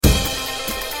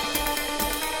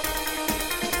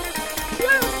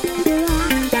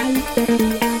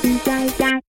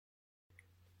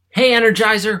Hey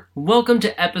Energizer, welcome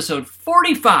to episode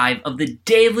 45 of the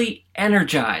Daily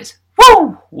Energize.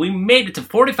 Woo! We made it to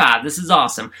 45, this is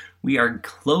awesome. We are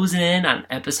closing in on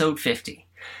episode 50.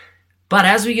 But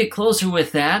as we get closer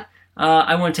with that,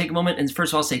 I want to take a moment and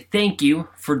first of all say thank you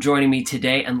for joining me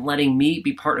today and letting me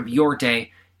be part of your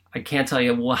day. I can't tell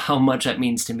you how much that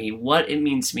means to me, what it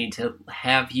means to me to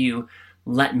have you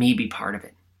let me be part of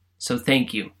it. So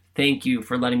thank you. Thank you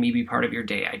for letting me be part of your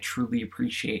day. I truly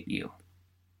appreciate you.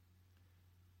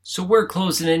 So we're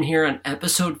closing in here on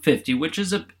episode 50, which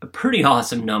is a pretty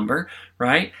awesome number,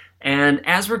 right? And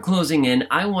as we're closing in,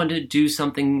 I wanted to do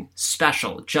something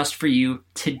special just for you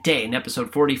today in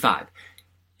episode 45.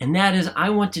 And that is,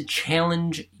 I want to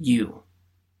challenge you.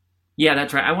 Yeah,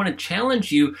 that's right. I want to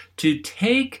challenge you to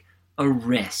take a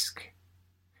risk.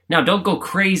 Now, don't go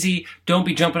crazy. Don't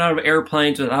be jumping out of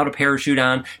airplanes without a parachute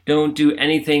on. Don't do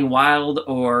anything wild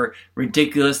or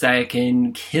ridiculous that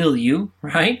can kill you,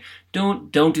 right?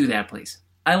 Don't do that, please.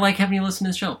 I like having you listen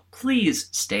to the show. Please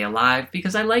stay alive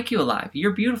because I like you alive.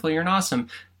 You're beautiful. You're an awesome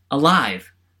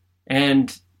alive.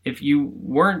 And if you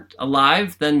weren't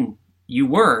alive, then you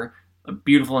were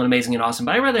beautiful and amazing and awesome.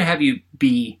 But I'd rather have you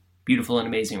be beautiful and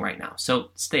amazing right now.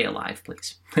 So stay alive,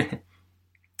 please.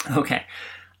 Okay.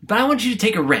 But I want you to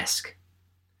take a risk.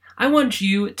 I want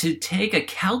you to take a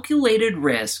calculated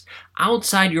risk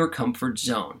outside your comfort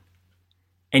zone.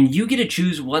 And you get to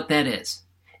choose what that is.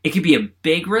 It could be a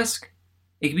big risk.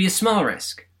 It could be a small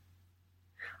risk.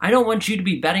 I don't want you to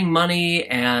be betting money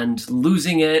and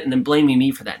losing it and then blaming me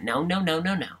for that. No.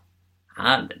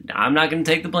 I'm not going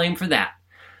to take the blame for that.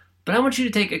 But I want you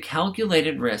to take a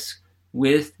calculated risk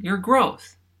with your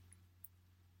growth.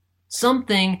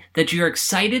 Something that you're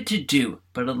excited to do,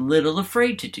 but a little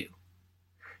afraid to do.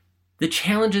 The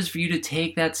challenge is for you to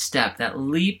take that step, that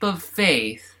leap of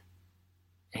faith,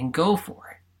 and go for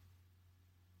it.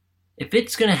 If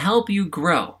it's going to help you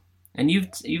grow, and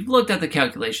you've looked at the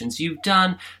calculations, you've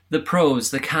done the pros,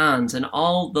 the cons, and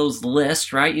all those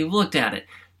lists, right? You've looked at it.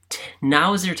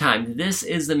 Now is your time. This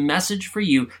is the message for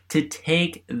you to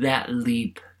take that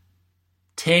leap.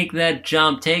 Take that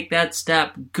jump, take that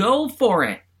step, go for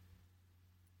it.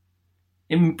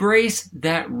 Embrace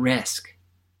that risk.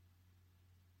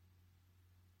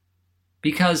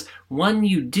 Because when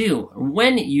you do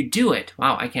it,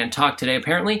 wow, I can't talk today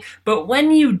apparently, but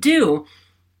when you do,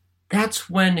 that's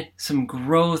when some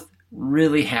growth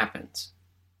really happens.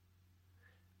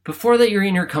 Before that, you're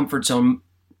in your comfort zone,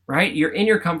 right? You're in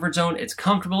your comfort zone, it's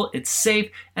comfortable, it's safe,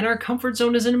 and our comfort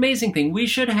zone is an amazing thing. We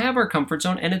should have our comfort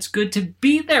zone, and it's good to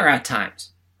be there at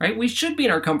times, right? We should be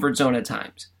in our comfort zone at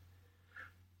times.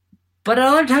 But at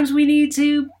other times, we need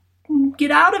to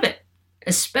get out of it,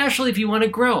 especially if you want to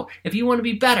grow, if you want to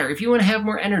be better, if you want to have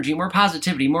more energy, more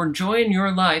positivity, more joy in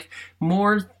your life,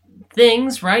 more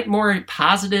things, right? More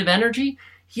positive energy.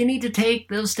 You need to take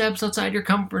those steps outside your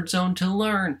comfort zone to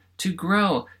learn, to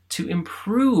grow, to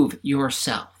improve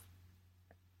yourself.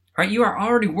 Right? You are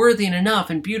already worthy and enough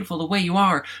and beautiful the way you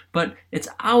are, but it's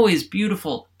always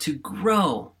beautiful to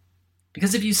grow.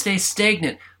 Because if you stay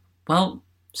stagnant, well,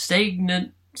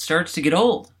 stagnant starts to get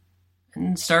old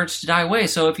and starts to die away.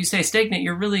 So if you stay stagnant,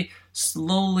 you're really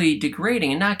slowly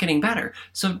degrading and not getting better.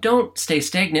 So don't stay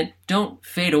stagnant. Don't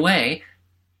fade away.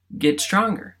 Get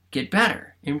stronger. Get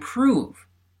better. Improve.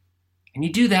 And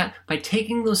you do that by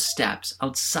taking those steps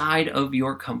outside of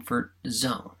your comfort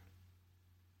zone.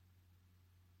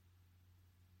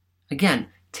 Again,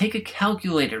 take a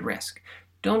calculated risk.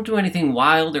 Don't do anything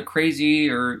wild or crazy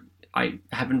or, I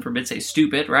heaven forbid, say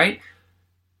stupid, right?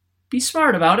 Be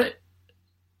smart about it.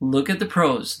 Look at the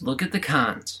pros. Look at the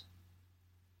cons.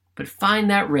 But find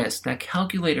that risk, that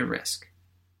calculated risk.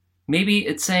 Maybe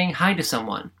it's saying hi to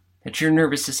someone that you're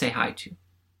nervous to say hi to.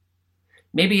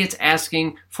 Maybe it's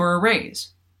asking for a raise.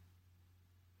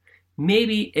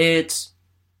 Maybe it's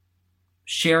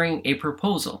sharing a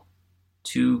proposal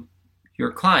to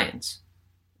your clients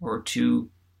or to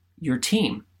your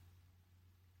team.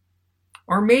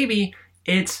 Or maybe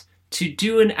it's to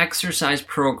do an exercise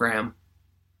program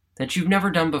that you've never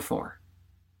done before,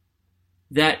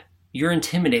 that you're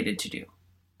intimidated to do,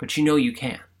 but you know you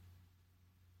can.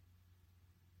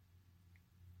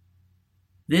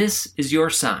 This is your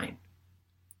sign.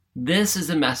 This is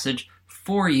a message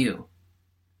for you.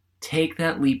 Take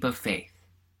that leap of faith.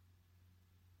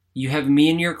 You have me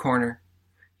in your corner.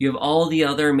 You have all the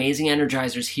other amazing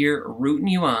energizers here rooting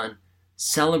you on,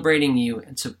 celebrating you,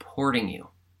 and supporting you.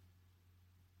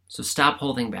 So stop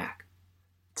holding back.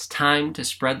 It's time to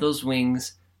spread those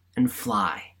wings and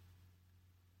fly.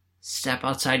 Step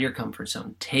outside your comfort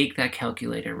zone. Take that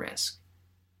calculated risk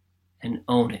and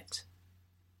own it.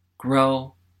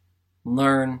 Grow,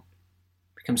 learn,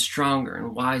 become stronger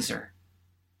and wiser,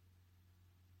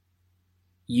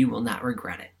 you will not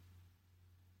regret it.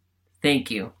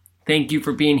 Thank you. Thank you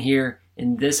for being here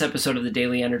in this episode of the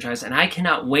Daily Energize. And I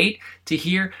cannot wait to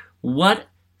hear what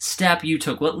step you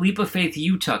took, what leap of faith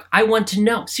you took. I want to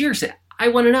know. Seriously, I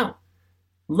want to know.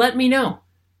 Let me know.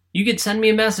 You could send me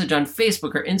a message on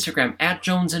Facebook or Instagram at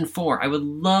Jones4. I would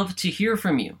love to hear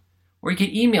from you. Or you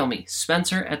could email me,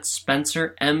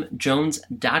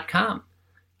 spencer@spencermjones.com.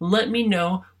 Let me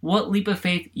know what leap of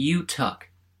faith you took.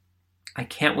 I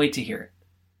can't wait to hear it.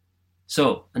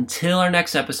 So until our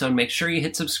next episode, make sure you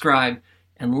hit subscribe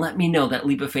and let me know that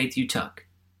leap of faith you took.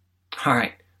 All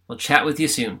right, we'll chat with you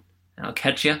soon, and I'll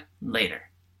catch you later.